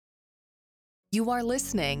You are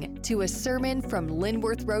listening to a sermon from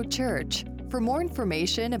Linworth Road Church. For more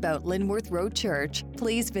information about Linworth Road Church,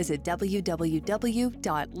 please visit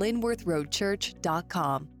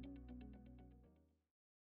www.linworthroadchurch.com.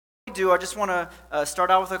 I just want to start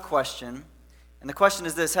out with a question. And the question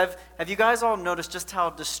is this: Have you guys all noticed just how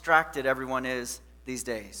distracted everyone is these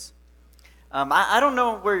days? I don't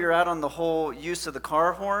know where you're at on the whole use of the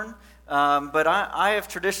car horn, but I have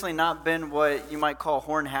traditionally not been what you might call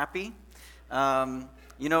horn happy.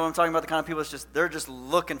 You know what I'm talking about? The kind of people they're just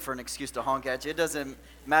looking for an excuse to honk at you. It doesn't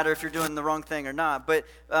matter if you're doing the wrong thing or not. But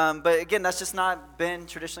again, that's just not been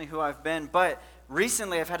traditionally who I've been. But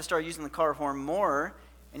recently, I've had to start using the car horn more.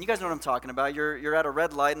 And you guys know what I'm talking about. You're at a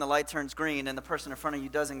red light and the light turns green, and the person in front of you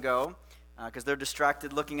doesn't go because they're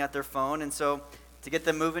distracted looking at their phone. And so to get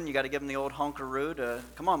them moving, you got to give them the old honkaroo to,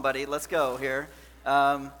 come on, buddy, let's go here.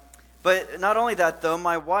 But not only that, though,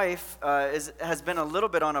 my wife has been a little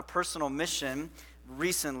bit on a personal mission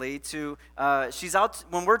recently to, she's out,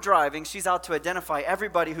 when we're driving, she's out to identify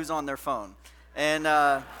everybody who's on their phone. And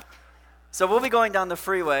so we'll be going down the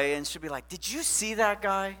freeway, and she'll be like, did you see that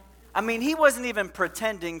guy? I mean, he wasn't even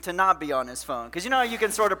pretending to not be on his phone. Because you know how you can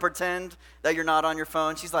sort of pretend that you're not on your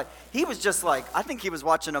phone? She's like, he was just like, I think he was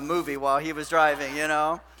watching a movie while he was driving, you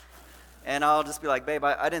know? And I'll just be like, babe,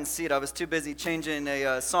 I didn't see it. I was too busy changing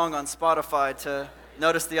a song on Spotify to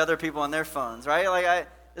notice the other people on their phones, right?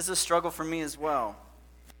 This is a struggle for me as well.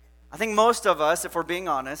 I think most of us, if we're being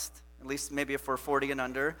honest, at least maybe if we're 40 and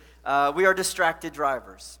under, we are distracted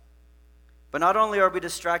drivers. But not only are we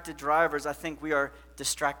distracted drivers, I think we are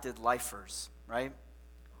distracted lifers, right?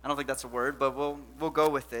 I don't think that's a word, but we'll go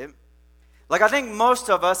with it. I think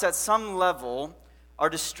most of us at some level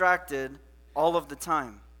are distracted all of the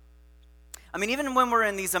time. I mean, even when we're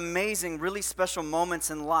in these amazing, really special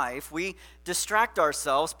moments in life, we distract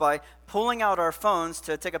ourselves by pulling out our phones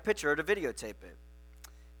to take a picture or to videotape it.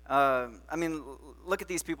 Look at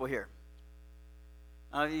these people here.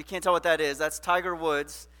 You can't tell what that is. That's Tiger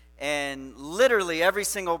Woods, and literally every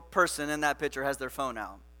single person in that picture has their phone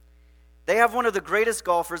out. They have one of the greatest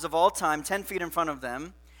golfers of all time 10 feet in front of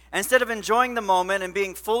them. And instead of enjoying the moment and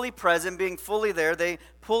being fully present, being fully there, they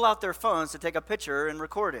pull out their phones to take a picture and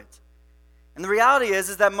record it. And the reality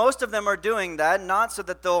is that most of them are doing that not so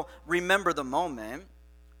that they'll remember the moment,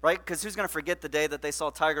 right? Because who's going to forget the day that they saw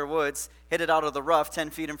Tiger Woods hit it out of the rough 10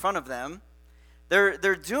 feet in front of them?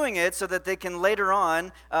 They're doing it so that they can later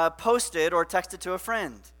on post it or text it to a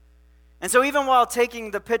friend. And so even while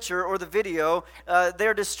taking the picture or the video,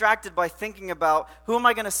 they're distracted by thinking about who am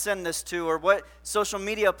I going to send this to, or what social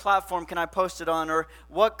media platform can I post it on, or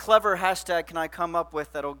what clever hashtag can I come up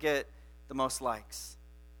with that'll get the most likes.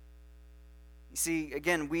 You see,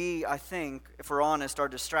 again, I think, if we're honest, are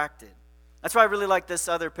distracted. That's why I really like this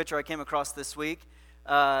other picture I came across this week.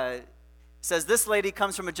 It says, this lady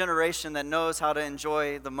comes from a generation that knows how to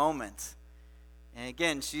enjoy the moment. And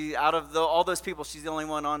again, she out of all those people, she's the only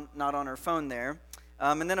one not on her phone there.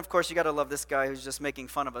 And then, of course, you got to love this guy who's just making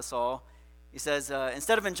fun of us all. He says,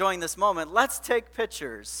 instead of enjoying this moment, let's take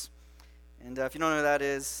pictures. And if you don't know who that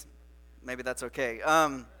is, maybe that's okay.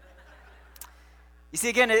 You see,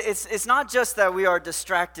 again, it's not just that we are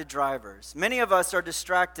distracted drivers. Many of us are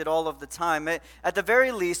distracted all of the time. At the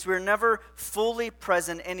very least, we're never fully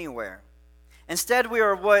present anywhere. Instead, we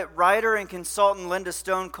are what writer and consultant Linda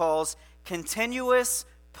Stone calls continuous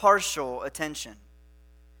partial attention.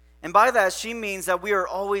 And by that, she means that we are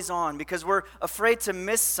always on because we're afraid to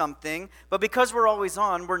miss something, but because we're always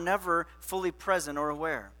on, we're never fully present or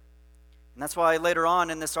aware. And that's why later on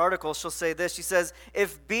in this article, she'll say this. She says,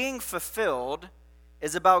 if being fulfilled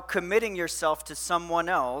is about committing yourself to someone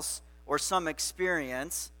else or some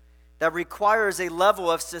experience that requires a level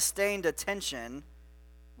of sustained attention,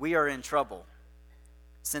 we are in trouble.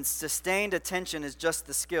 Since sustained attention is just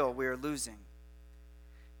the skill we are losing.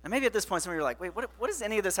 And maybe at this point some of you are like, wait, what does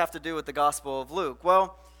any of this have to do with the Gospel of Luke?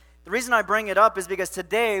 Well, the reason I bring it up is because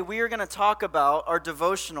today we are going to talk about our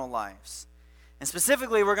devotional lives. And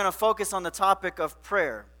specifically, we're going to focus on the topic of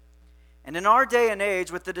prayer. And in our day and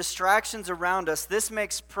age, with the distractions around us, this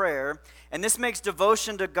makes prayer and this makes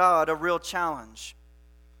devotion to God a real challenge.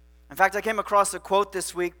 In fact, I came across a quote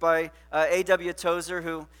this week by A.W. Tozer,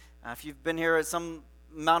 who, if you've been here at some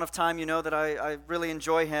amount of time, you know that I really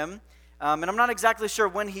enjoy him. And I'm not exactly sure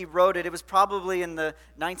when he wrote it. It was probably in the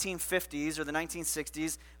 1950s or the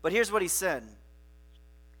 1960s. But here's what he said.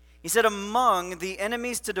 He said, among the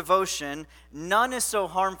enemies to devotion, none is so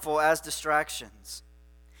harmful as distractions.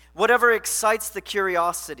 Whatever excites the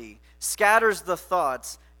curiosity, scatters the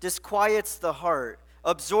thoughts, disquiets the heart,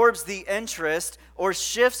 absorbs the interest or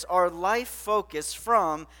shifts our life focus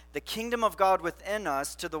from the kingdom of God within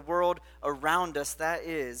us to the world around us, that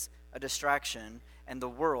is a distraction, and the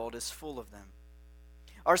world is full of them.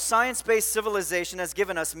 Our science-based civilization has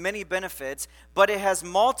given us many benefits, but it has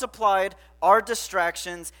multiplied our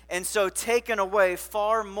distractions and so taken away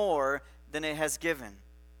far more than it has given.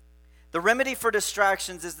 The remedy for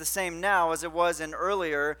distractions is the same now as it was in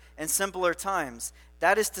earlier and simpler times.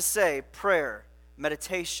 That is to say, prayer,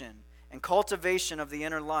 meditation, and cultivation of the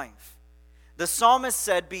inner life. The psalmist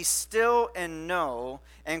said, "Be still and know,"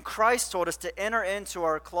 and Christ told us to enter into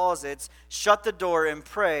our closets, shut the door, and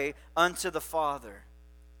pray unto the Father.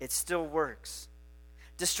 It still works.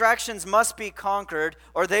 Distractions must be conquered,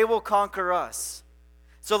 or they will conquer us.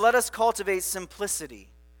 So let us cultivate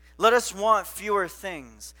simplicity. Let us want fewer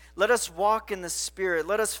things. Let us walk in the Spirit.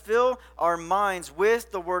 Let us fill our minds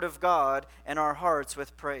with the Word of God and our hearts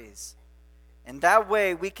with praise. And that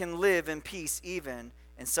way we can live in peace even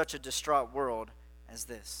in such a distraught world as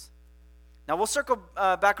this. Now we'll circle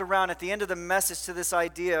back around at the end of the message to this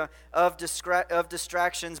idea of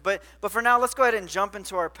distractions. But for now, let's go ahead and jump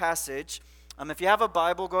into our passage. If you have a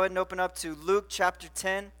Bible, go ahead and open up to Luke chapter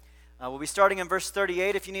 10. We'll be starting in verse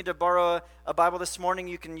 38. If you need to borrow a Bible this morning,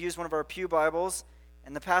 you can use one of our pew Bibles.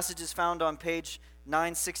 And the passage is found on page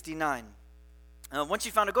 969. Once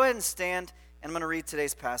you found it, go ahead and stand, and I'm going to read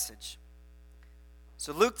today's passage.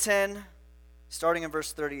 So Luke 10, starting in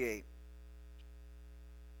verse 38.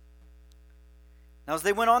 Now as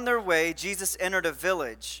they went on their way, Jesus entered a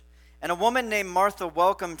village, and a woman named Martha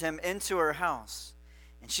welcomed him into her house.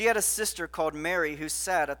 And she had a sister called Mary who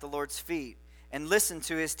sat at the Lord's feet and listened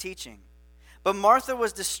to his teaching. But Martha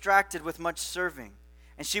was distracted with much serving.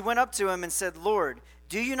 And she went up to him and said, "Lord,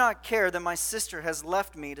 do you not care that my sister has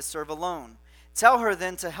left me to serve alone? Tell her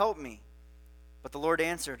then to help me." But the Lord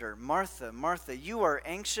answered her, "Martha, Martha, you are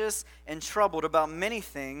anxious and troubled about many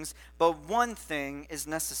things, but one thing is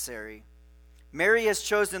necessary. Mary has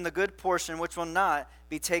chosen the good portion which will not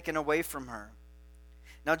be taken away from her."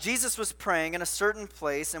 Now Jesus was praying in a certain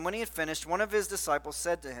place, and when he had finished, one of his disciples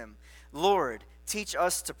said to him, "Lord, teach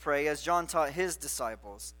us to pray as John taught his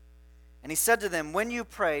disciples." And he said to them, "When you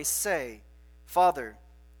pray, say, 'Father,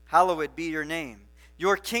 hallowed be your name.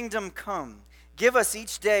 Your kingdom come. Give us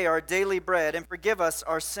each day our daily bread, and forgive us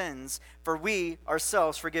our sins, for we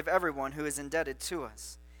ourselves forgive everyone who is indebted to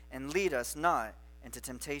us. And lead us not into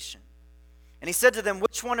temptation.'" And he said to them,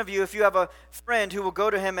 "Which one of you, if you have a friend who will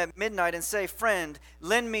go to him at midnight and say, 'Friend,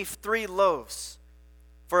 lend me 3 loaves,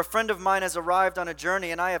 for a friend of mine has arrived on a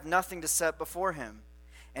journey, and I have nothing to set before him?'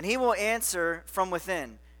 And he will answer from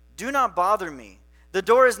within, 'Do not bother me. The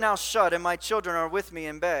door is now shut, and my children are with me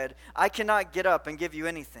in bed. I cannot get up and give you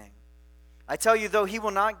anything.' I tell you, though he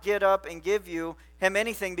will not get up and give him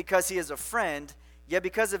anything because he is a friend, yet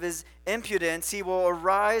because of his impudence he will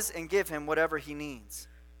arise and give him whatever he needs.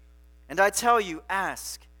 And I tell you,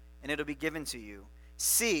 ask, and it'll be given to you.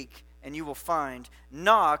 Seek, and you will find.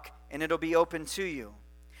 Knock, and it'll be open to you.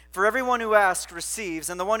 For everyone who asks receives,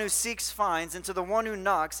 and the one who seeks finds, and to the one who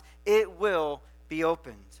knocks it will be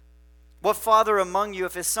opened. What father among you,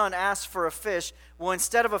 if his son asks for a fish, will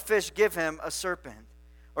instead of a fish give him a serpent?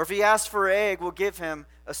 Or if he asks for an egg, will give him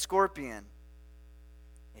a scorpion?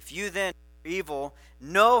 If you then, evil,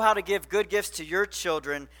 know how to give good gifts to your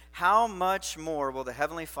children, how much more will the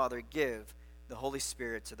Heavenly Father give the Holy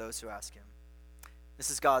Spirit to those who ask him?" This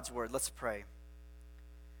is God's word. Let's pray.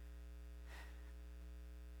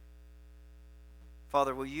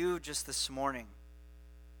 Father, will you just this morning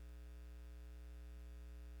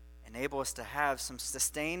enable us to have some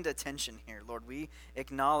sustained attention here? Lord, we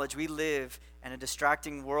acknowledge we live in a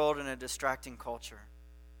distracting world and a distracting culture.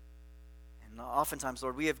 And oftentimes,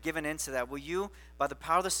 Lord, we have given into that. Will you, by the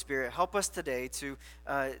power of the Spirit, help us today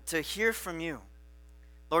to hear from you?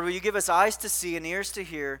 Lord, will you give us eyes to see and ears to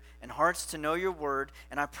hear and hearts to know your word?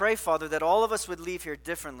 And I pray, Father, that all of us would leave here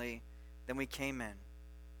differently than we came in.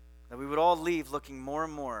 That we would all leave looking more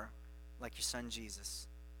and more like your Son, Jesus.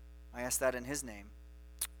 I ask that in his name.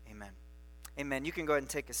 Amen. Amen. You can go ahead and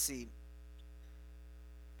take a seat.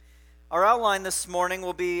 Our outline this morning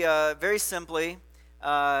will be very simply,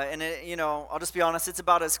 I'll just be honest, it's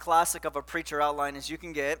about as classic of a preacher outline as you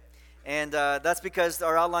can get. And that's because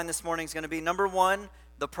our outline this morning is going to be, number 1,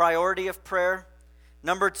 the priority of prayer.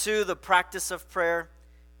 Number 2, the practice of prayer.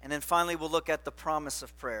 And then finally, we'll look at the promise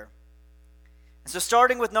of prayer. And so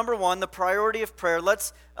starting with number 1, the priority of prayer,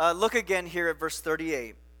 let's look again here at verse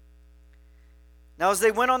 38. Now as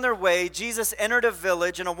they went on their way, Jesus entered a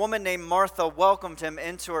village, and a woman named Martha welcomed him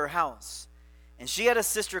into her house. And she had a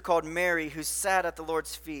sister called Mary who sat at the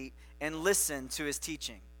Lord's feet and listened to his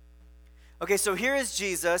teaching. Okay, so here is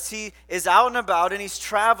Jesus. He is out and about, and he's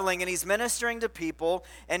traveling, and he's ministering to people.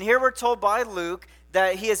 And here we're told by Luke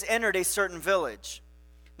that he has entered a certain village.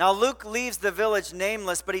 Now, Luke leaves the village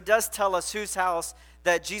nameless, but he does tell us whose house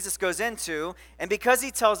that Jesus goes into. And because he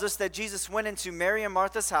tells us that Jesus went into Mary and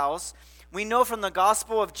Martha's house, we know from the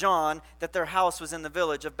Gospel of John that their house was in the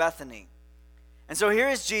village of Bethany. And so here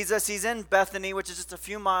is Jesus. He's in Bethany, which is just a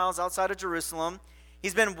few miles outside of Jerusalem.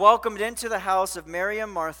 He's been welcomed into the house of Mary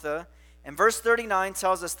and Martha. And verse 39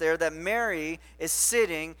 tells us there that Mary is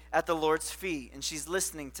sitting at the Lord's feet, and she's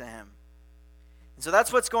listening to him. And so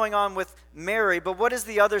that's what's going on with Mary, but what is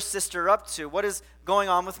the other sister up to? What is going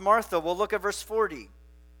on with Martha? Well, look at verse 40.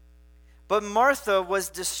 But Martha was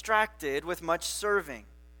distracted with much serving.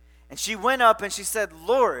 And she went up and she said,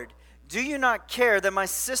 Lord, do you not care that my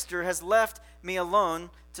sister has left me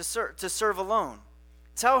alone to serve alone?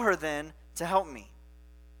 Tell her then to help me.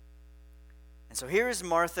 And so here is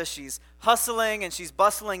Martha. She's hustling and she's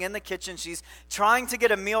bustling in the kitchen. She's trying to get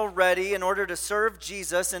a meal ready in order to serve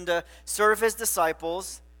Jesus and to serve his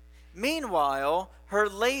disciples. Meanwhile, her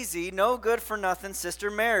lazy, no good for nothing sister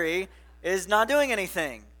Mary is not doing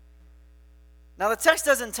anything. Now the text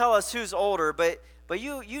doesn't tell us who's older, but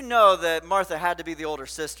you know that Martha had to be the older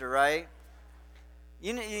sister, right?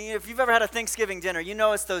 If you've ever had a Thanksgiving dinner, you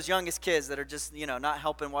know it's those youngest kids that are just, not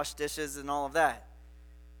helping wash dishes and all of that.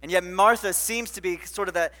 And yet Martha seems to be sort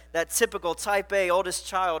of that typical type A oldest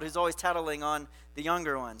child who's always tattling on the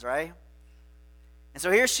younger ones, right? And so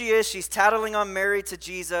here she is, she's tattling on Mary to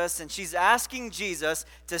Jesus, and she's asking Jesus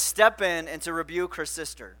to step in and to rebuke her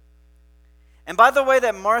sister. And by the way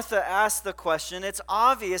that Martha asked the question, it's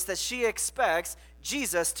obvious that she expects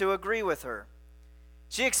Jesus to agree with her.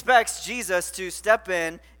 She expects Jesus to step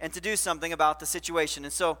in and to do something about the situation.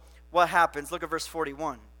 And so what happens? Look at verse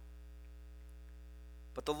 41.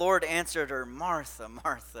 But the Lord answered her, Martha,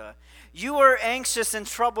 Martha, you are anxious and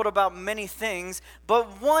troubled about many things,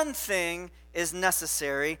 but one thing is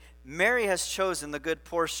necessary. Mary has chosen the good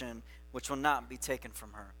portion, which will not be taken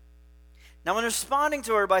from her. Now, when responding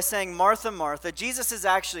to her by saying, Martha, Martha, Jesus is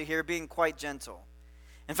actually here being quite gentle.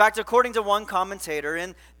 In fact, according to one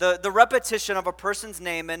commentator, the repetition of a person's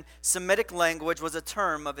name in Semitic language was a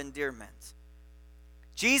term of endearment.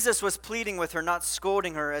 Jesus was pleading with her, not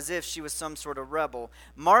scolding her as if she was some sort of rebel.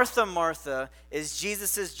 Martha, Martha is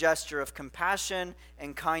Jesus' gesture of compassion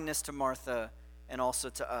and kindness to Martha and also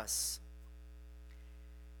to us.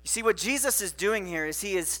 You see, what Jesus is doing here is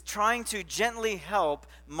he is trying to gently help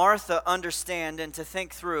Martha understand and to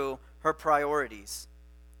think through her priorities.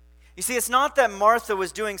 You see, it's not that Martha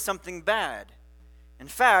was doing something bad. In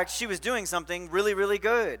fact, she was doing something really, really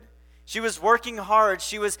good. She was working hard.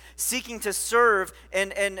 She was seeking to serve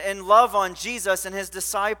and love on Jesus and his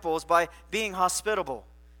disciples by being hospitable.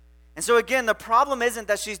 And so again, the problem isn't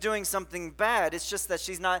that she's doing something bad. It's just that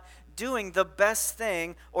she's not doing the best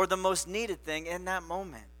thing or the most needed thing in that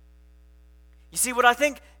moment. You see, what I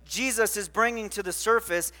think Jesus is bringing to the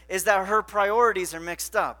surface is that her priorities are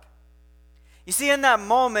mixed up. You see, in that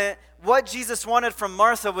moment, what Jesus wanted from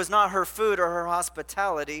Martha was not her food or her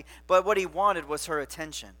hospitality, but what he wanted was her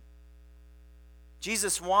attention.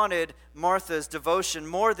 Jesus wanted Martha's devotion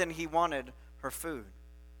more than he wanted her food.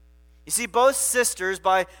 You see, both sisters,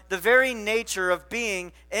 by the very nature of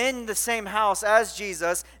being in the same house as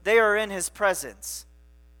Jesus, they are in his presence.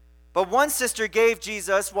 But one sister gave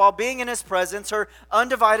Jesus, while being in his presence, her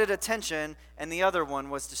undivided attention, and the other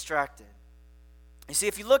one was distracted. You see,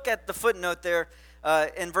 if you look at the footnote there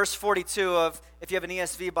in verse 42 of, if you have an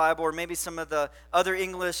ESV Bible or maybe some of the other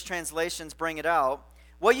English translations bring it out,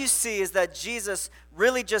 what you see is that Jesus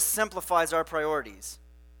really just simplifies our priorities.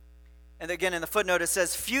 And again, in the footnote, it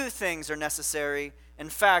says, few things are necessary. In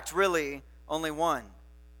fact, really, only one.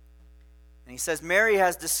 And he says, Mary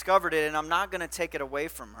has discovered it, and I'm not going to take it away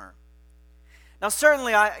from her. Now,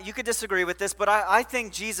 certainly, you could disagree with this, but I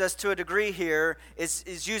think Jesus, to a degree here,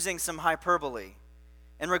 is using some hyperbole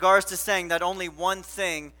in regards to saying that only one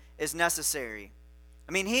thing is necessary.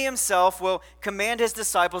 I mean, he himself will command his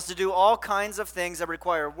disciples to do all kinds of things that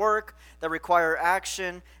require work, that require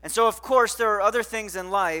action. And so, of course, there are other things in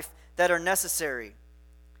life that are necessary.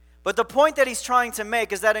 But the point that he's trying to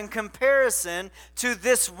make is that in comparison to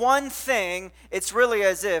this one thing, it's really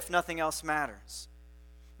as if nothing else matters.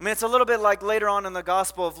 I mean, it's a little bit like later on in the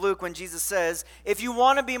Gospel of Luke when Jesus says, if you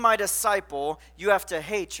want to be my disciple, you have to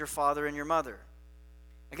hate your father and your mother.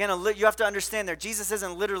 Again, you have to understand there, Jesus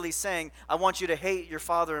isn't literally saying, I want you to hate your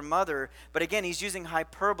father and mother. But again, he's using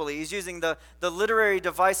hyperbole. He's using the literary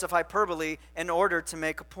device of hyperbole in order to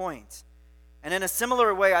make a point. And in a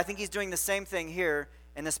similar way, I think he's doing the same thing here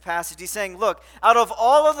in this passage. He's saying, look, out of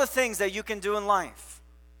all of the things that you can do in life,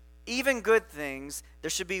 even good things, there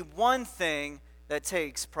should be one thing that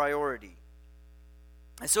takes priority.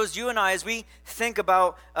 And so as you and I, as we think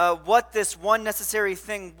about what this one necessary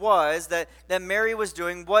thing was that Mary was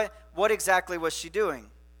doing, what exactly was she doing?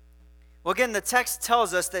 Well, again, the text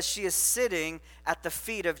tells us that she is sitting at the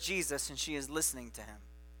feet of Jesus and she is listening to him.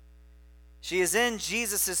 She is in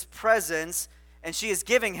Jesus' presence and she is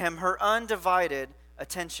giving him her undivided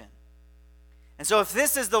attention. And so if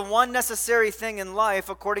this is the one necessary thing in life,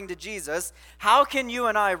 according to Jesus, how can you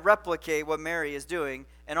and I replicate what Mary is doing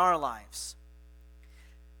in our lives?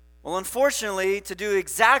 Well, unfortunately, to do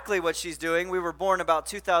exactly what she's doing, we were born about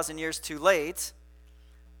 2,000 years too late.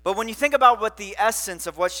 But when you think about what the essence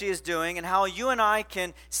of what she is doing and how you and I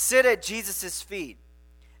can sit at Jesus' feet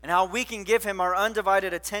and how we can give him our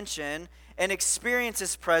undivided attention and experience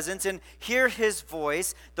his presence and hear his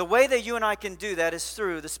voice, the way that you and I can do that is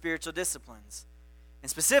through the spiritual disciplines, and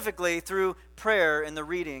specifically through prayer and the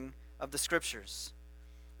reading of the scriptures.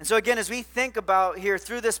 And so again, as we think about here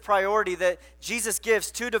through this priority that Jesus gives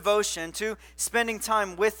to devotion, to spending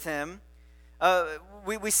time with him,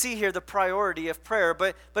 we see here the priority of prayer.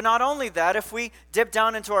 But not only that, if we dip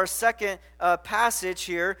down into our second passage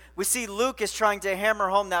here, we see Luke is trying to hammer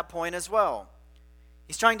home that point as well.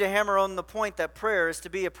 He's trying to hammer home the point that prayer is to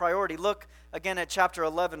be a priority. Look again at chapter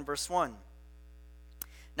 11, verse 1.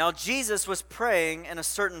 Now Jesus was praying in a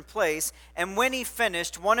certain place, and when he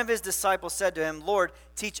finished, one of his disciples said to him, Lord,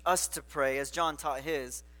 teach us to pray, as John taught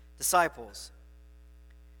his disciples.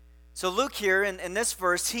 So Luke here, in this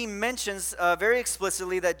verse, he mentions very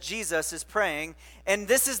explicitly that Jesus is praying, and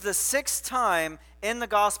this is the 6th time in the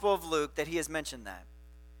Gospel of Luke that he has mentioned that.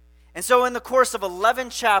 And so in the course of 11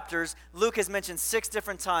 chapters, Luke has mentioned 6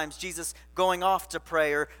 different times Jesus going off to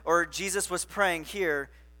pray, or Jesus was praying here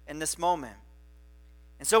in this moment.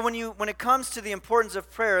 And so when it comes to the importance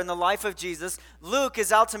of prayer in the life of Jesus, Luke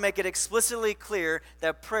is out to make it explicitly clear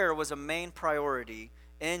that prayer was a main priority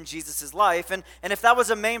in Jesus' life. And if that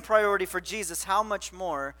was a main priority for Jesus, how much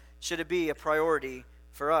more should it be a priority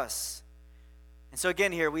for us? And so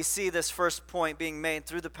again here, we see this first point being made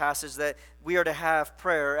through the passage that we are to have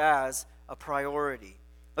prayer as a priority.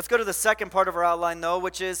 Let's go to the second part of our outline, though,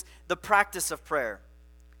 which is the practice of prayer.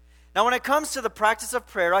 Now, when it comes to the practice of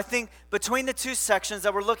prayer, I think between the two sections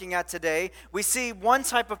that we're looking at today, we see one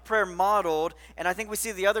type of prayer modeled, and I think we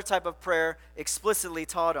see the other type of prayer explicitly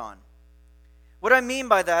taught on. What I mean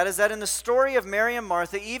by that is that in the story of Mary and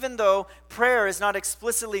Martha, even though prayer is not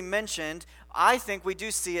explicitly mentioned, I think we do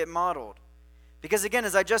see it modeled. Because again,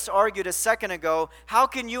 as I just argued a second ago, how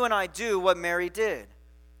can you and I do what Mary did?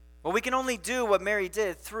 Well, we can only do what Mary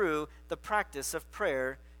did through the practice of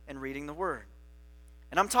prayer and reading the Word.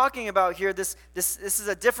 And I'm talking about here, this is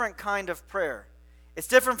a different kind of prayer. It's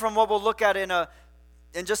different from what we'll look at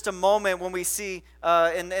in just a moment when we see,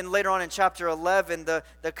 and later on in chapter 11, the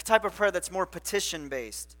type of prayer that's more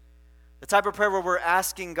petition-based. The type of prayer where we're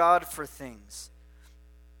asking God for things.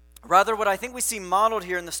 Rather, what I think we see modeled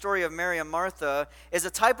here in the story of Mary and Martha is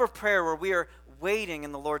a type of prayer where we are waiting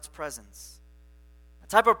in the Lord's presence. A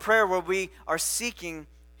type of prayer where we are seeking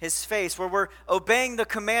his face, where we're obeying the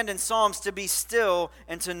command in Psalms to be still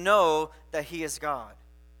and to know that he is God.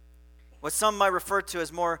 What some might refer to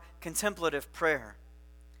as more contemplative prayer.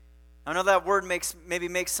 I know that word maybe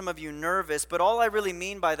makes some of you nervous, but all I really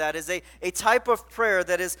mean by that is a type of prayer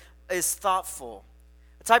that is thoughtful.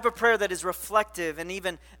 A type of prayer that is reflective and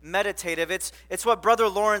even meditative. It's what Brother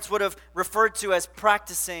Lawrence would have referred to as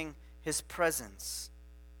practicing his presence.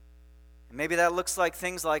 And maybe that looks like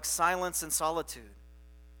things like silence and solitude,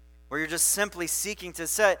 where you're just simply seeking to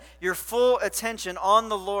set your full attention on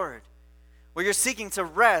the Lord, where you're seeking to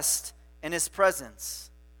rest in his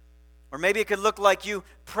presence. Or maybe it could look like you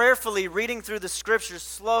prayerfully reading through the scriptures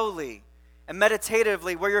slowly and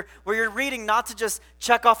meditatively, where you're reading not to just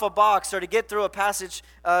check off a box or to get through a passage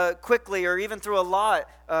quickly or even through a lot,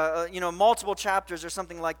 multiple chapters or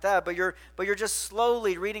something like that, but you're just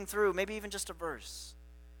slowly reading through, maybe even just a verse.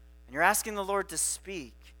 And you're asking the Lord to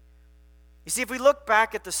speak. You see, if we look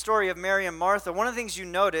back at the story of Mary and Martha, one of the things you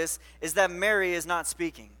notice is that Mary is not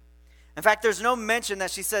speaking. In fact, there's no mention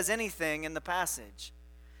that she says anything in the passage.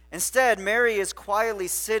 Instead, Mary is quietly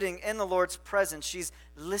sitting in the Lord's presence. She's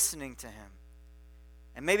listening to him.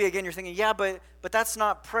 And maybe again you're thinking, yeah, but that's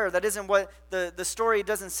not prayer. That isn't what the story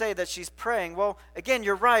doesn't say that she's praying. Well, again,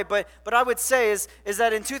 you're right, but I would say is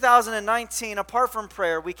that in 2019, apart from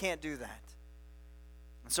prayer, we can't do that.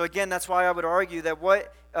 So again, that's why I would argue that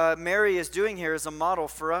what Mary is doing here is a model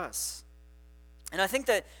for us. And I think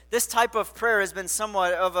that this type of prayer has been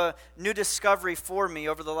somewhat of a new discovery for me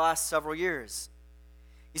over the last several years.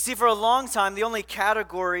 You see, for a long time, the only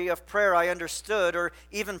category of prayer I understood or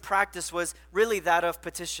even practiced was really that of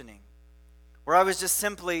petitioning, where I was just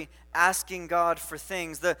simply asking God for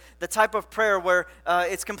things, the type of prayer where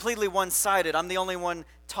it's completely one-sided. I'm the only one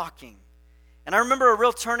talking. And I remember a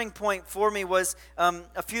real turning point for me was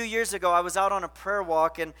a few years ago. I was out on a prayer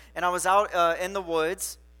walk, and I was out in the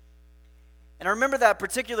woods. And I remember that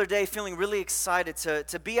particular day feeling really excited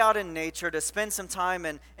to be out in nature, to spend some time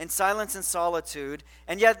in silence and solitude.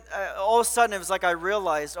 And yet, all of a sudden, it was like I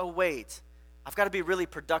realized, oh, wait, I've got to be really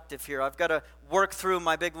productive here. I've got to work through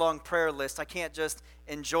my big, long prayer list. I can't just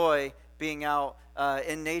enjoy being out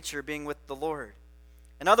in nature, being with the Lord.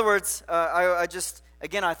 In other words, I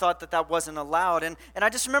thought that wasn't allowed. And I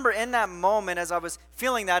just remember in that moment, as I was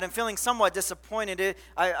feeling that and feeling somewhat disappointed,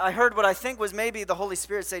 I heard what I think was maybe the Holy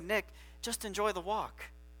Spirit say, Nick, just enjoy the walk.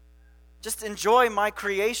 Just enjoy my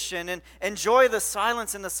creation and enjoy the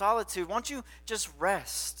silence and the solitude. Why don't you just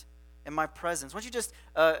rest in my presence? Why don't you just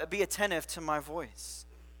be attentive to my voice?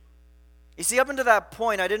 You see, up until that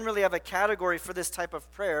point, I didn't really have a category for this type of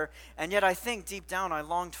prayer, and yet I think deep down I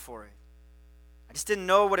longed for it. I just didn't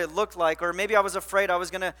know what it looked like, or maybe I was afraid I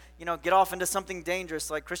was going to, get off into something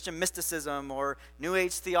dangerous like Christian mysticism or New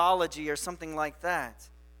Age theology or something like that.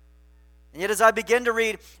 And yet as I begin to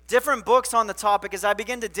read different books on the topic, as I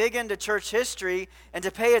begin to dig into church history and to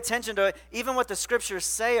pay attention to even what the scriptures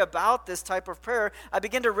say about this type of prayer, I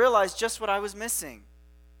begin to realize just what I was missing.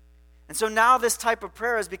 And so now this type of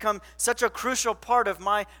prayer has become such a crucial part of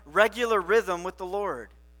my regular rhythm with the Lord.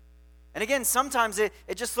 And again, sometimes it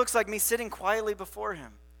just looks like me sitting quietly before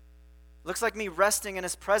Him. It looks like me resting in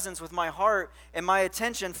His presence with my heart and my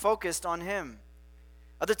attention focused on Him.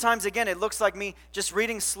 Other times, again, it looks like me just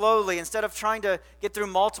reading slowly. Instead of trying to get through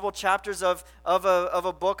multiple chapters of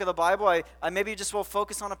a book of the Bible, I maybe just will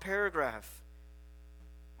focus on a paragraph.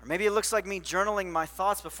 Or maybe it looks like me journaling my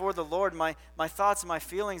thoughts before the Lord, my thoughts and my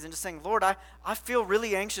feelings, and just saying, Lord, I feel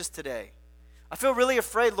really anxious today. I feel really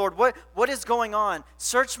afraid, Lord. What is going on?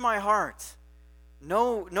 Search my heart.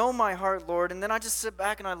 Know my heart, Lord. And then I just sit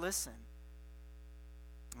back and I listen.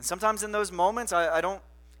 And sometimes in those moments, I don't.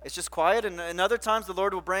 It's just quiet, and other times the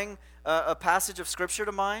Lord will bring a passage of Scripture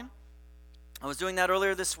to mind. I was doing that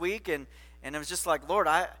earlier this week, and it was just like, Lord,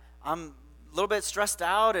 I'm a little bit stressed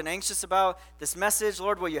out and anxious about this message.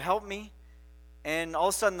 Lord, will you help me? And all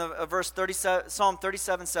of a sudden, Psalm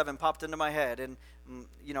 37:7 popped into my head, and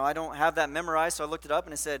I don't have that memorized, so I looked it up,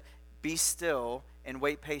 and it said, "Be still and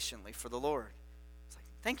wait patiently for the Lord." It's like,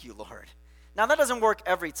 thank you, Lord. Now that doesn't work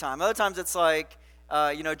every time. Other times it's like,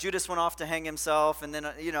 Judas went off to hang himself, and then,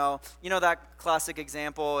 that classic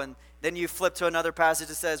example, and then you flip to another passage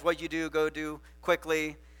that says, what you do, go do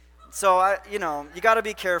quickly. So, you got to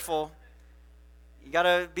be careful. You got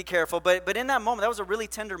to be careful. But in that moment, that was a really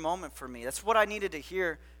tender moment for me. That's what I needed to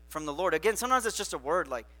hear from the Lord. Again, sometimes it's just a word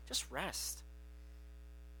like, just rest.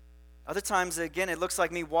 Other times, again, it looks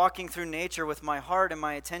like me walking through nature with my heart and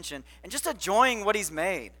my attention and just enjoying what He's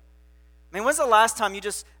made. I mean, when's the last time you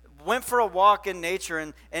just went for a walk in nature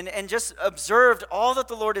and just observed all that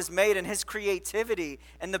the Lord has made and His creativity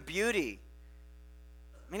and the beauty?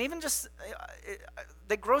 I mean, even just,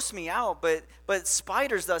 they gross me out, but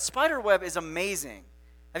spiders, the spider web is amazing.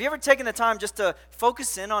 Have you ever taken the time just to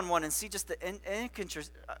focus in on one and see just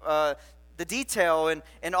the detail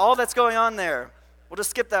and all that's going on there? We'll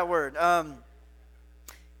just skip that word.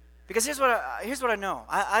 Because here's what I know.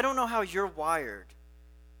 I don't know how you're wired.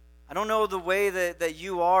 I don't know the way that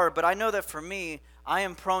you are, but I know that for me, I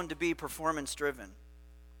am prone to be performance-driven.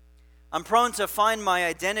 I'm prone to find my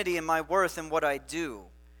identity and my worth in what I do,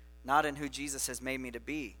 not in who Jesus has made me to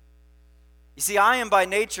be. You see, I am by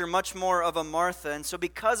nature much more of a Martha, and so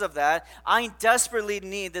because of that, I desperately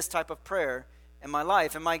need this type of prayer in my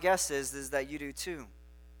life, and my guess is that you do too.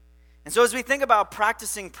 And so as we think about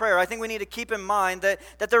practicing prayer, I think we need to keep in mind that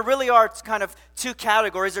there really are kind of two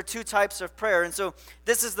categories or two types of prayer. And so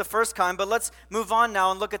this is the first kind, but let's move on now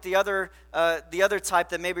and look at the other type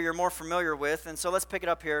that maybe you're more familiar with. And so let's pick it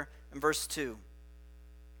up here in verse 2.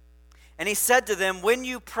 And He said to them, when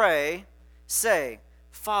you pray, say,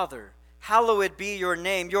 Father, hallowed be your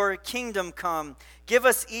name, your kingdom come. Give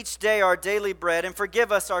us each day our daily bread, and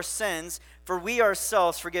forgive us our sins, for we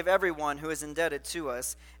ourselves forgive everyone who is indebted to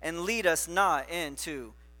us, and lead us not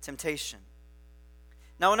into temptation.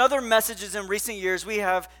 Now, in other messages in recent years, we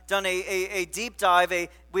have done a deep dive.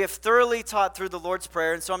 We have thoroughly taught through the Lord's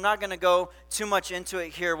Prayer, and so I'm not going to go too much into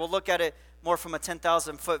it here. We'll look at it more from a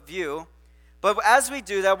 10,000-foot view. But as we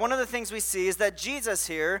do that, one of the things we see is that Jesus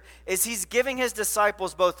here He's giving His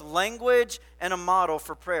disciples both language and a model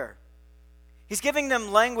for prayer. He's giving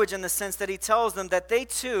them language in the sense that he tells them that they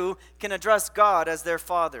too can address God as their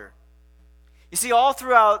Father. You see, all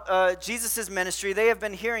throughout Jesus' ministry, they have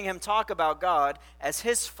been hearing him talk about God as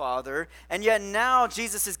his Father, and yet now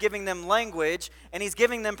Jesus is giving them language, and he's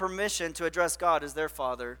giving them permission to address God as their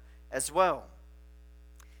Father as well.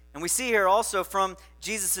 And we see here also from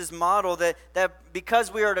Jesus' model that because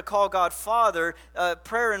we are to call God Father,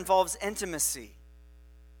 prayer involves intimacy.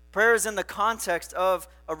 Prayer is in the context of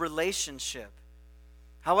a relationship.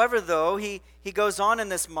 However, though, he goes on in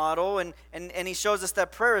this model and he shows us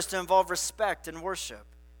that prayer is to involve respect and worship.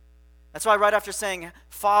 That's why right after saying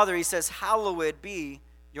Father, he says, hallowed be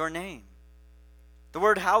your name. The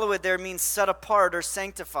word hallowed there means set apart or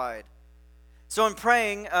sanctified. So in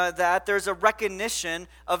praying that, there's a recognition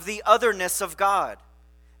of the otherness of God.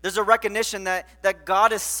 There's a recognition that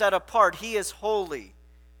God is set apart. He is holy.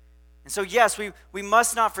 And so, yes, we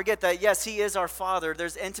must not forget that, yes, he is our Father.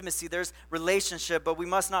 There's intimacy, there's relationship, but we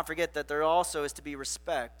must not forget that there also is to be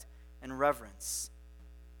respect and reverence.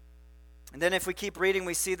 And then if we keep reading,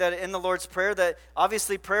 we see that in the Lord's Prayer that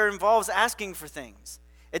obviously prayer involves asking for things.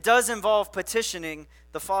 It does involve petitioning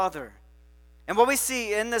the Father. And what we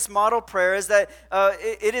see in this model prayer is that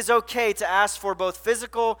it is okay to ask for both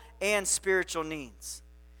physical and spiritual needs.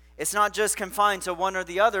 It's not just confined to one or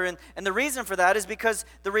the other. And the reason for that is because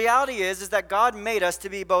the reality is that God made us to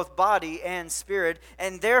be both body and spirit.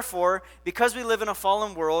 And therefore, because we live in a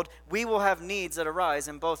fallen world, we will have needs that arise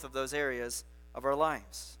in both of those areas of our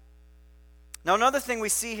lives. Now, another thing we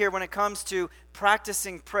see here when it comes to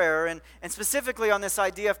practicing prayer, and specifically on this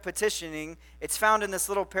idea of petitioning, it's found in this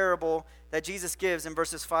little parable that Jesus gives in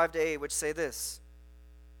verses 5 to 8, which say this.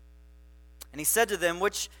 And he said to them,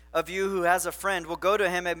 which of you who has a friend will go to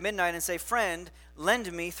him at midnight and say, Friend,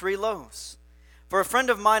 lend me 3 loaves. For a friend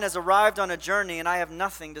of mine has arrived on a journey, and I have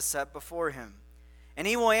nothing to set before him. And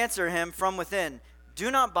he will answer him from within,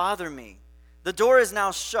 Do not bother me. The door is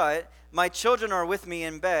now shut. My children are with me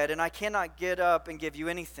in bed, and I cannot get up and give you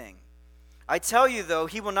anything. I tell you, though,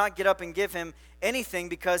 he will not get up and give him anything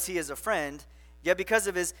because he is a friend. Yet because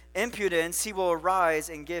of his impudence, he will arise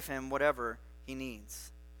and give him whatever he needs.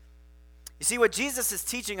 You see, what Jesus is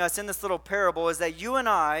teaching us in this little parable is that you and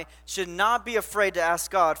I should not be afraid to ask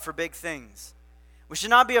God for big things. We should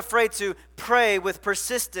not be afraid to pray with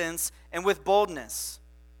persistence and with boldness.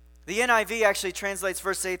 The NIV actually translates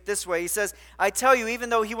verse 8 this way. He says, I tell you, even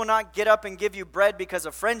though he will not get up and give you bread because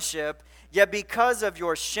of friendship, yet because of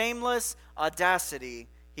your shameless audacity,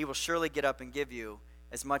 he will surely get up and give you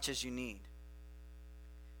as much as you need.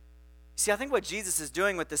 See, I think what Jesus is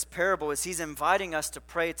doing with this parable is he's inviting us to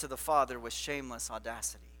pray to the Father with shameless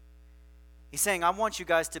audacity. He's saying, I want you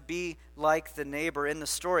guys to be like the neighbor in the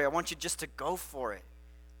story. I want you just to go for it.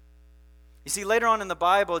 You see, later on in the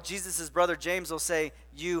Bible, Jesus' brother James will say,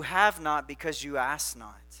 You have not because you ask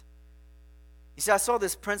not. You see, I saw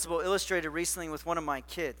this principle illustrated recently with one of my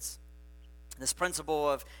kids. This principle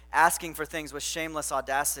of asking for things with shameless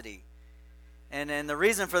audacity. And the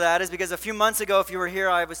reason for that is because a few months ago, if you were here,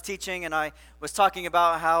 I was teaching and I was talking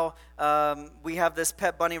about how we have this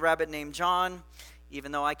pet bunny rabbit named John,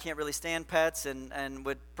 even though I can't really stand pets and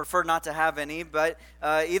would prefer not to have any. But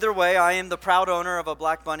either way, I am the proud owner of a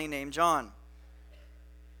black bunny named John.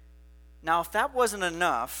 Now, if that wasn't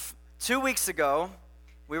enough, 2 weeks ago,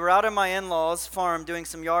 we were out at my in-laws' farm doing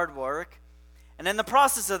some yard work. And in the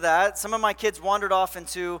process of that, some of my kids wandered off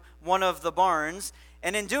into one of the barns.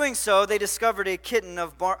 And in doing so, they discovered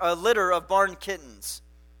a litter of barn kittens.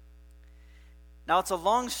 Now, it's a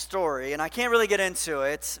long story, and I can't really get into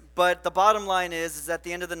it, but the bottom line is at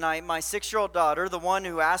the end of the night, my 6-year-old daughter, the one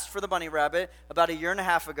who asked for the bunny rabbit about 1.5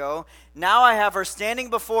 years ago, now I have her standing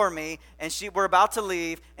before me, and we're about to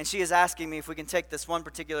leave, and she is asking me if we can take this one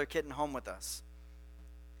particular kitten home with us.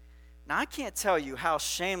 Now, I can't tell you how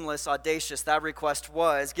shameless, audacious that request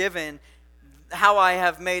was, given how I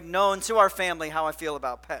have made known to our family how I feel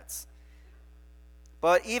about pets.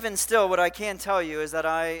 But even still, what I can tell you is that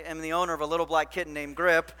I am the owner of a little black kitten named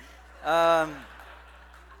Grip. In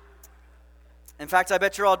fact, I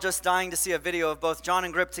bet you're all just dying to see a video of both John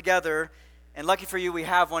and Grip together. And lucky for you, we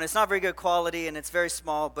have one. It's not very good quality and it's very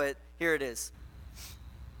small, but here it is.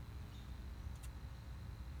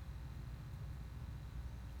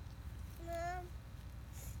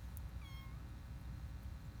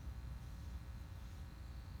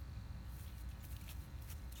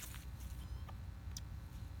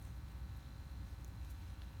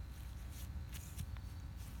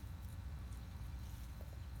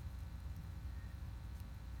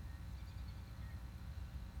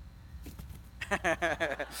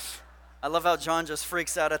 I love how John just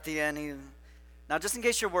freaks out at the end. Now, just in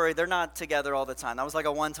case you're worried, they're not together all the time. That was like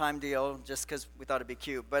a one-time deal just because we thought it'd be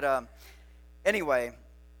cute. But anyway,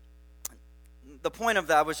 the point of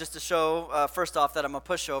that was just to show, first off, that I'm a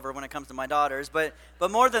pushover when it comes to my daughters. But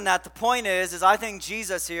more than that, the point is I think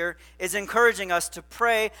Jesus here is encouraging us to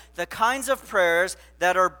pray the kinds of prayers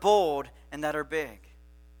that are bold and that are big.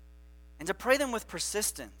 And to pray them with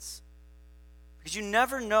persistence. Because you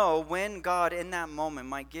never know when God in that moment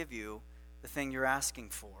might give you the thing you're asking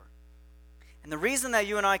for. And the reason that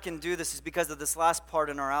you and I can do this is because of this last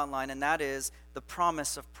part in our outline, and that is the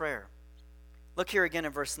promise of prayer. Look here again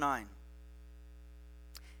in verse 9.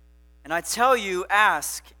 And I tell you,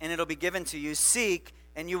 ask, and it'll be given to you. Seek,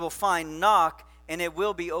 and you will find. Knock, and it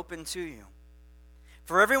will be opened to you.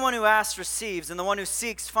 For everyone who asks receives, and the one who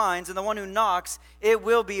seeks finds, and the one who knocks, it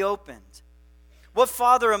will be opened. What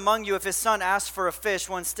father among you, if his son asks for a fish,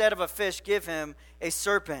 will instead of a fish give him a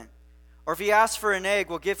serpent? Or if he asks for an egg,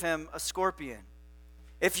 will give him a scorpion?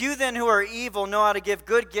 If you then who are evil know how to give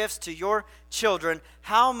good gifts to your children,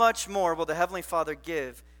 how much more will the Heavenly Father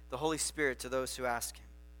give the Holy Spirit to those who ask Him?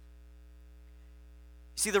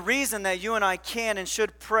 See, the reason that you and I can and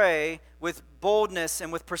should pray with boldness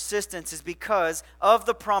and with persistence is because of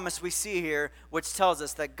the promise we see here, which tells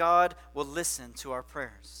us that God will listen to our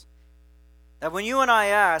prayers. That when you and I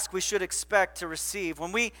ask, we should expect to receive.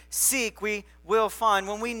 When we seek, we will find.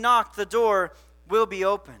 When we knock, the door will be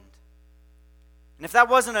opened. And if that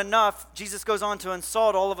wasn't enough, Jesus goes on to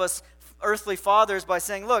insult all of us earthly fathers by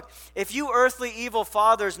saying, look, if you earthly evil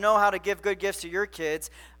fathers know how to give good gifts to your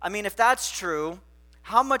kids, if that's true,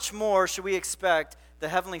 how much more should we expect the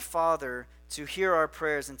Heavenly Father to hear our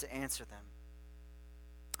prayers and to answer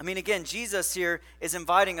them? Again, Jesus here is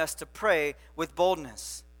inviting us to pray with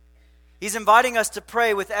boldness. He's inviting us to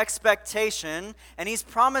pray with expectation, and He's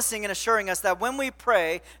promising and assuring us that when we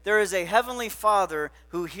pray, there is a Heavenly Father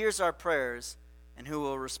who hears our prayers and who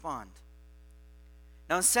will respond.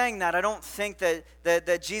 Now, in saying that, I don't think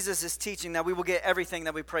that Jesus is teaching that we will get everything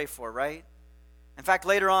that we pray for, right? In fact,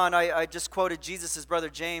 later on, I just quoted Jesus' brother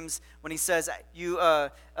James when he says, you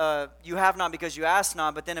have not because you ask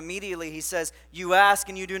not, but then immediately he says, you ask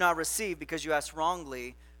and you do not receive because you ask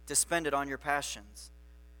wrongly to spend it on your passions.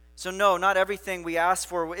 So no, not everything we ask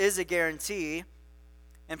for is a guarantee.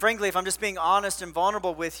 And frankly, if I'm just being honest and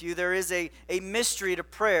vulnerable with you, there is a mystery to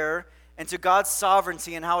prayer and to God's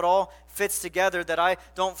sovereignty and how it all fits together that I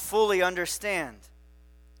don't fully understand.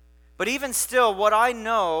 But even still, what I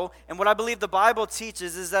know and what I believe the Bible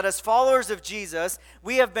teaches is that as followers of Jesus,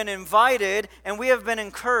 we have been invited and we have been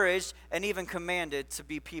encouraged and even commanded to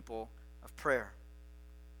be people of prayer.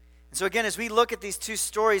 And so again, as we look at these two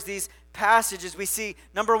stories, these passages, we see,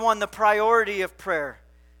 number one, the priority of prayer.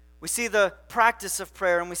 We see the practice of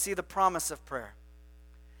prayer, and we see the promise of prayer.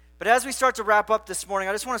 But as we start to wrap up this morning,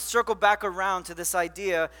 I just want to circle back around to this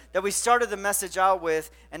idea that we started the message out with,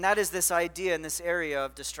 and that is this idea in this area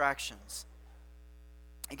of distractions.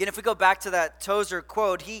 Again, if we go back to that Tozer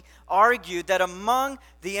quote, he argued that among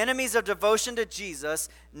the enemies of devotion to Jesus,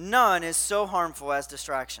 none is so harmful as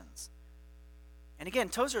distractions. And again,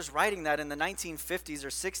 Tozer's writing that in the 1950s or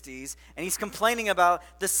 60s, and he's complaining about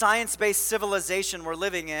the science-based civilization we're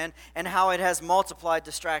living in and how it has multiplied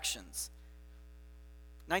distractions.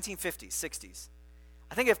 1950s, 60s.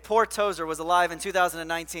 I think if poor Tozer was alive in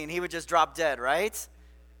 2019, he would just drop dead, right?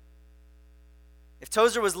 If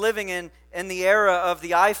Tozer was living in the era of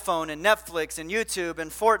the iPhone and Netflix and YouTube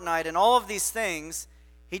and Fortnite and all of these things,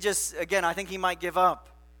 I think he might give up.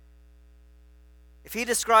 If he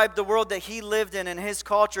described the world that he lived in and his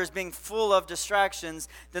culture as being full of distractions,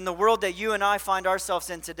 then the world that you and I find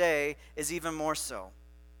ourselves in today is even more so.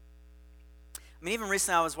 Even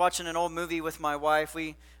recently I was watching an old movie with my wife.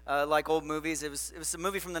 We like old movies. It was a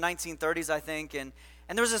movie from the 1930s, I think, and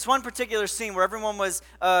there was this one particular scene where everyone was,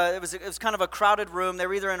 it was kind of a crowded room. They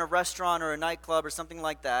were either in a restaurant or a nightclub or something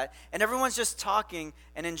like that, and everyone's just talking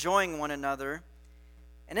and enjoying one another.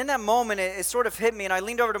 And in that moment, it sort of hit me, and I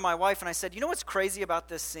leaned over to my wife and I said, you know what's crazy about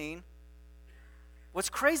this scene? What's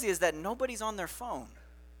crazy is that nobody's on their phone.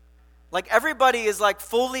 Like everybody is like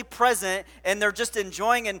fully present and they're just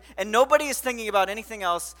enjoying, and nobody is thinking about anything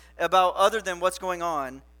else about other than what's going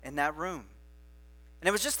on in that room. And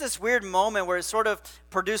it was just this weird moment where it sort of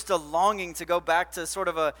produced a longing to go back to sort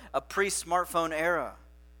of a pre-smartphone era.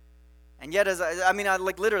 And yet, I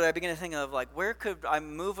began to think of like, where could I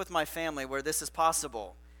move with my family where this is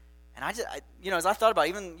possible? And as I thought about it,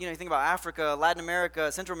 even, you think about Africa, Latin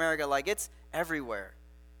America, Central America, like it's everywhere.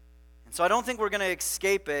 And so I don't think we're going to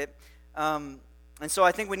escape it. And so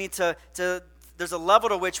I think we need to there's a level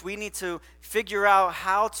to which we need to figure out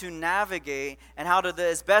how to navigate and how to,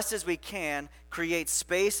 as best as we can, create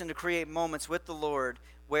space and to create moments with the Lord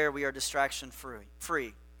where we are distraction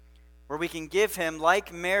free, where we can give him,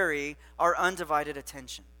 like Mary, our undivided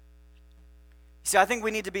attention. See, I think we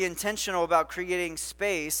need to be intentional about creating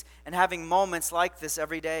space and having moments like this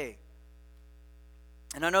every day.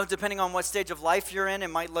 And I know depending on what stage of life you're in, it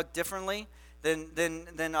might look differently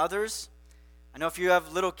than others. I know if you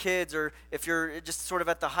have little kids or if you're just sort of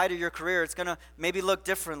at the height of your career, it's going to maybe look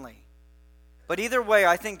differently. But either way,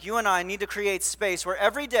 I think you and I need to create space where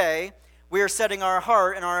every day we are setting our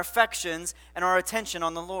heart and our affections and our attention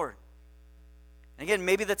on the Lord. And again,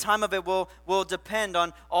 maybe the time of it will depend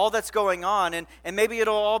on all that's going on, and maybe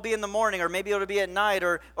it'll all be in the morning, or maybe it'll be at night,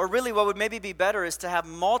 or really what would maybe be better is to have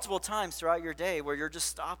multiple times throughout your day where you're just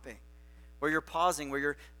stopping, where you're pausing, where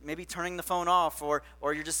you're maybe turning the phone off, or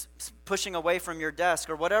you're just pushing away from your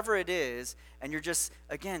desk, or whatever it is, and you're just,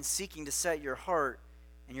 again, seeking to set your heart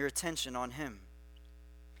and your attention on him.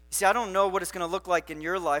 You see, I don't know what it's going to look like in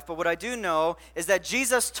your life, but what I do know is that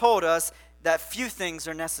Jesus told us that few things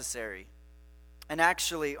are necessary, and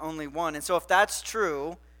actually only one. And so if that's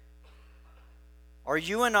true, are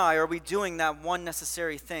you and I, are we doing that one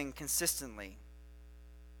necessary thing consistently?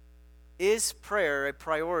 Is prayer a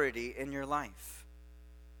priority in your life?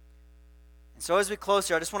 And so as we close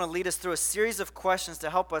here, I just want to lead us through a series of questions to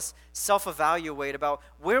help us self-evaluate about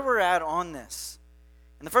where we're at on this.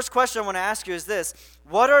 And the first question I want to ask you is this: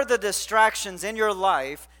 what are the distractions in your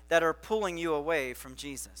life that are pulling you away from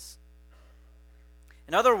Jesus?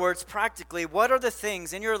 In other words, practically, what are the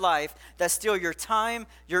things in your life that steal your time,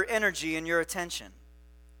 your energy, and your attention?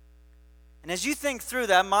 And as you think through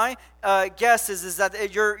that, my guess is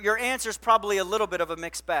that your answer is probably a little bit of a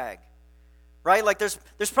mixed bag, right? Like there's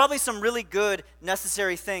probably some really good,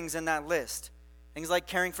 necessary things in that list. Things like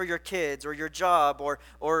caring for your kids or your job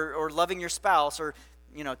or loving your spouse or,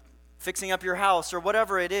 fixing up your house or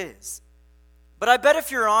whatever it is. But I bet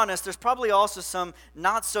if you're honest, there's probably also some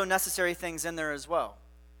not so necessary things in there as well.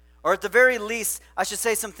 Or at the very least, I should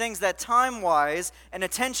say some things that time-wise and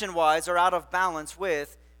attention-wise are out of balance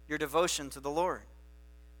with your devotion to the Lord.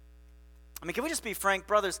 I mean, can we just be frank,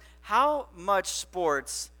 brothers? How much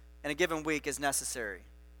sports in a given week is necessary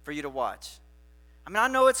for you to watch? I mean, I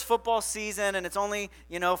know it's football season and it's only,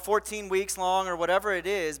 14 weeks long or whatever it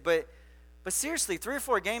is, but seriously, 3 or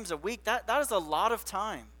 4 games a week, that is a lot of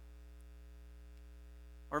time.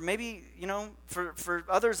 Or maybe, for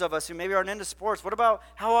others of us who maybe aren't into sports, what about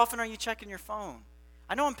how often are you checking your phone?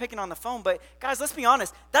 I know I'm picking on the phone, but guys, let's be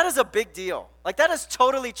honest, that is a big deal. Like that has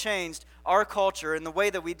totally changed our culture and the way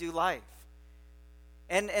that we do life.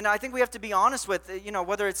 And I think we have to be honest with,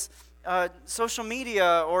 whether it's social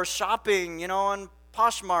media or shopping, on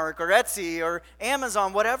Poshmark or Etsy or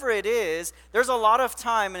Amazon, whatever it is, there's a lot of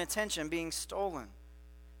time and attention being stolen.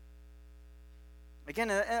 Again,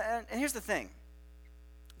 and here's the thing.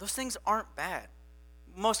 Those things aren't bad.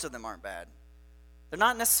 Most of them aren't bad. They're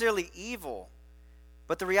not necessarily evil.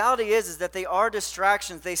 But the reality is that they are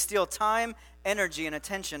distractions. They steal time, energy, and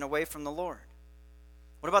attention away from the Lord.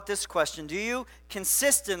 What about this question? Do you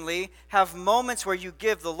consistently have moments where you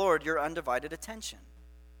give the Lord your undivided attention?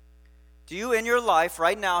 Do you in your life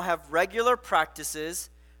right now have regular practices,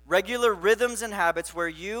 regular rhythms and habits where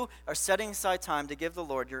you are setting aside time to give the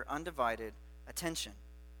Lord your undivided attention?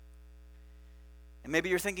 And maybe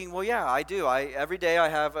you're thinking, well, yeah, I do. Every day I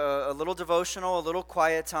have a little devotional, a little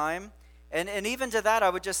quiet time. And even to that, I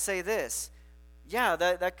would just say this. Yeah,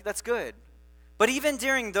 that's good. But even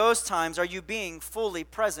during those times, are you being fully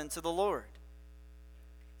present to the Lord?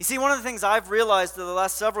 You see, one of the things I've realized in the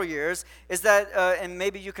last several years is that, and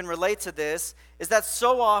maybe you can relate to this, is that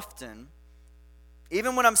so often,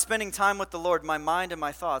 even when I'm spending time with the Lord, my mind and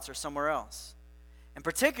my thoughts are somewhere else. And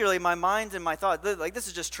particularly my mind and my thoughts, like this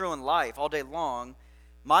is just true in life all day long,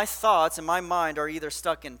 my thoughts and my mind are either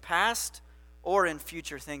stuck in past or in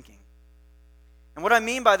future thinking. And what I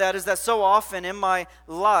mean by that is that so often in my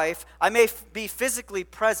life, I may be physically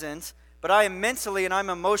present, but I am mentally and I'm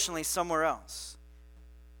emotionally somewhere else.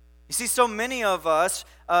 You see, so many of us,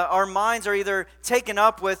 our minds are either taken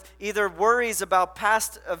up with either worries about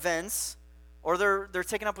past events or they're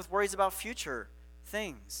taken up with worries about future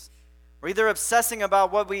things. We're either obsessing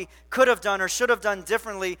about what we could have done or should have done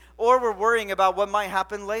differently, or we're worrying about what might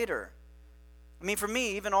happen later. I mean, for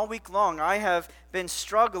me, even all week long, I have been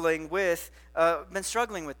struggling with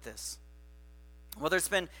this. Whether it's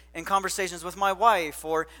been in conversations with my wife,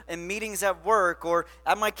 or in meetings at work, or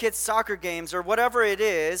at my kids' soccer games, or whatever it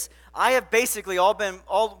is, I have basically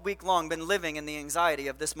all week long been living in the anxiety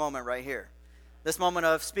of this moment right here, this moment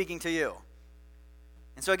of speaking to you.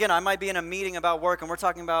 And so again, I might be in a meeting about work and we're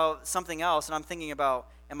talking about something else, and I'm thinking about,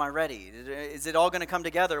 am I ready? Is it all going to come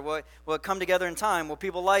together? Will it come together in time? Will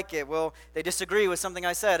people like it? Will they disagree with something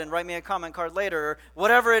I said and write me a comment card later? Or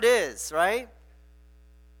whatever it is, right?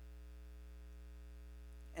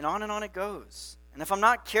 And on it goes. And if I'm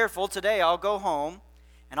not careful today, I'll go home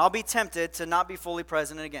and I'll be tempted to not be fully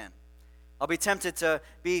present again. I'll be tempted to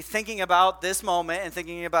be thinking about this moment and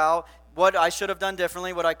thinking about what I should have done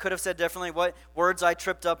differently, what I could have said differently, what words I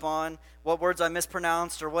tripped up on, what words I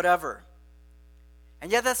mispronounced, or whatever.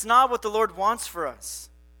 And yet that's not what the Lord wants for us.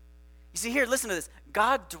 You see here, listen to this.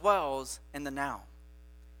 God dwells in the now.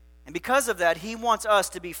 And because of that, he wants us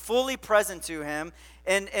to be fully present to him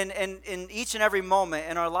in each and every moment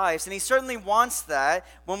in our lives. And he certainly wants that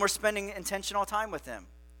when we're spending intentional time with him.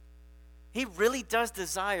 He really does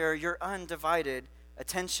desire your undivided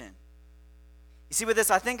attention. You see, with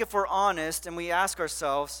this, I think if we're honest and we ask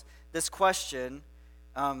ourselves this question,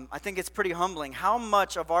 I think it's pretty humbling. How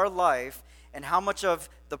much of our life and how much of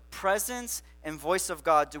the presence and voice of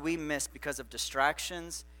God do we miss because of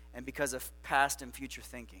distractions and because of past and future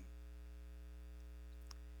thinking?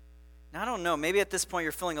 Now, I don't know. Maybe at this point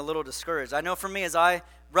you're feeling a little discouraged. I know for me, as I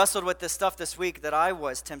wrestled with this stuff this week, that I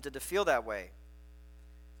was tempted to feel that way.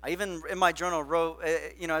 I even, in my journal, wrote,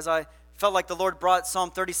 as I felt like the Lord brought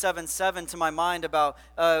Psalm 37:7 to my mind about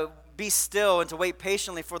be still and to wait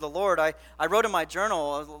patiently for the Lord. I wrote in my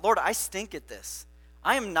journal, Lord, I stink at this.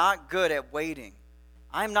 I am not good at waiting.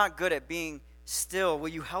 I am not good at being still. Will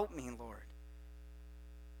you help me, Lord?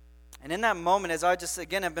 And in that moment, as I just,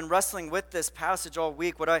 again, have been wrestling with this passage all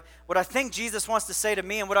week, what I think Jesus wants to say to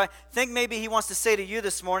me and what I think maybe he wants to say to you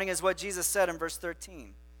this morning is what Jesus said in verse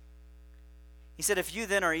 13. He said, if you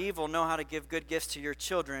then are evil, know how to give good gifts to your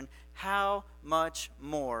children, how much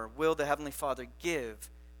more will the Heavenly Father give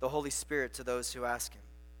the Holy Spirit to those who ask him?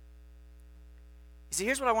 You see,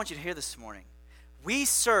 here's what I want you to hear this morning. We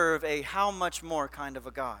serve a how much more kind of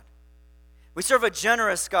a God. We serve a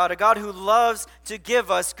generous God, a God who loves to give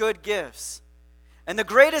us good gifts. And the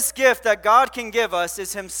greatest gift that God can give us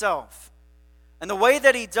is himself. And the way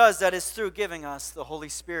that he does that is through giving us the Holy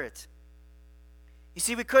Spirit. You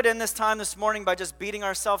see, we could end this time this morning by just beating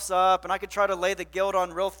ourselves up, and I could try to lay the guilt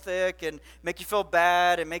on real thick and make you feel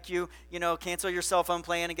bad and make you, cancel your cell phone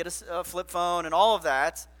plan and get a flip phone and all of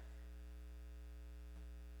that.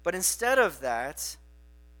 But instead of that,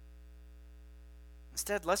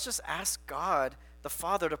 let's just ask God, the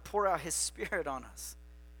Father, to pour out his Spirit on us,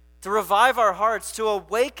 to revive our hearts, to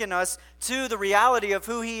awaken us to the reality of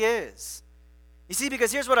who he is. You see,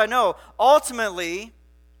 because here's what I know. Ultimately,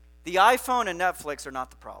 the iPhone and Netflix are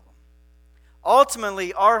not the problem.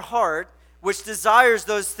 Ultimately, our heart, which desires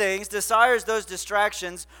those things, desires those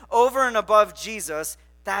distractions over and above Jesus,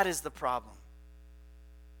 that is the problem.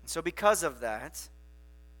 And so because of that,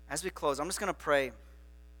 as we close, I'm just going to pray.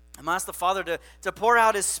 I'm going to ask the Father to pour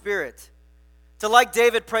out his Spirit, to, like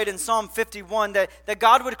David prayed in Psalm 51, that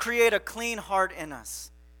God would create a clean heart in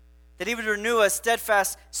us, that he would renew a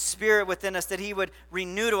steadfast spirit within us, that he would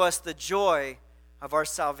renew to us the joy of our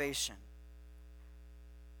salvation.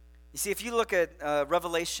 You see, if you look at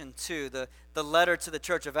Revelation 2, the letter to the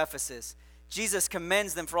church of Ephesus, Jesus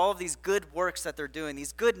commends them for all of these good works that they're doing,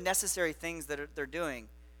 these good necessary things that they're doing.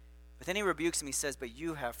 But then he rebukes them. He says, but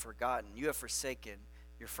you have forgotten, you have forsaken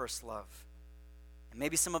your first love. And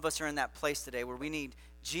maybe some of us are in that place today where we need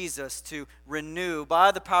Jesus to renew,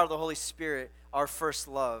 by the power of the Holy Spirit, our first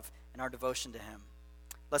love and our devotion to him.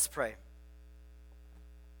 Let's pray.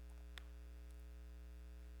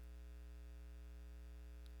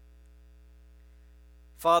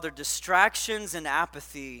 Father, distractions and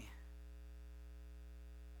apathy,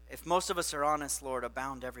 if most of us are honest, Lord,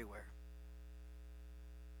 abound everywhere.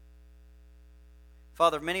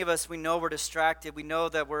 Father, many of us, we know we're distracted. We know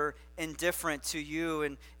that we're indifferent to you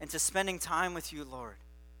and to spending time with you, Lord.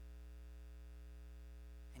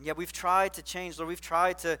 And yet we've tried to change, Lord. We've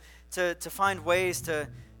tried to find ways to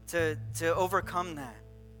overcome that.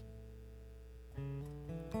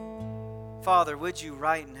 Father, would you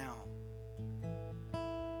right now,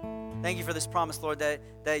 thank you for this promise, Lord,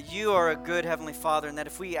 that you are a good Heavenly Father, and that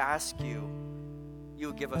if we ask you, you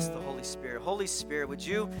will give us the Holy Spirit. Holy Spirit, would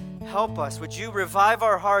you help us? Would you revive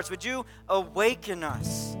our hearts? Would you awaken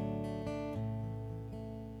us?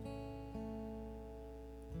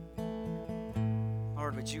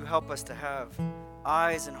 Lord, would you help us to have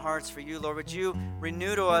eyes and hearts for you? Lord, would you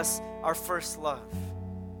renew to us our first love?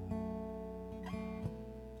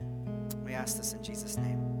 We ask this in Jesus'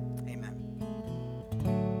 name.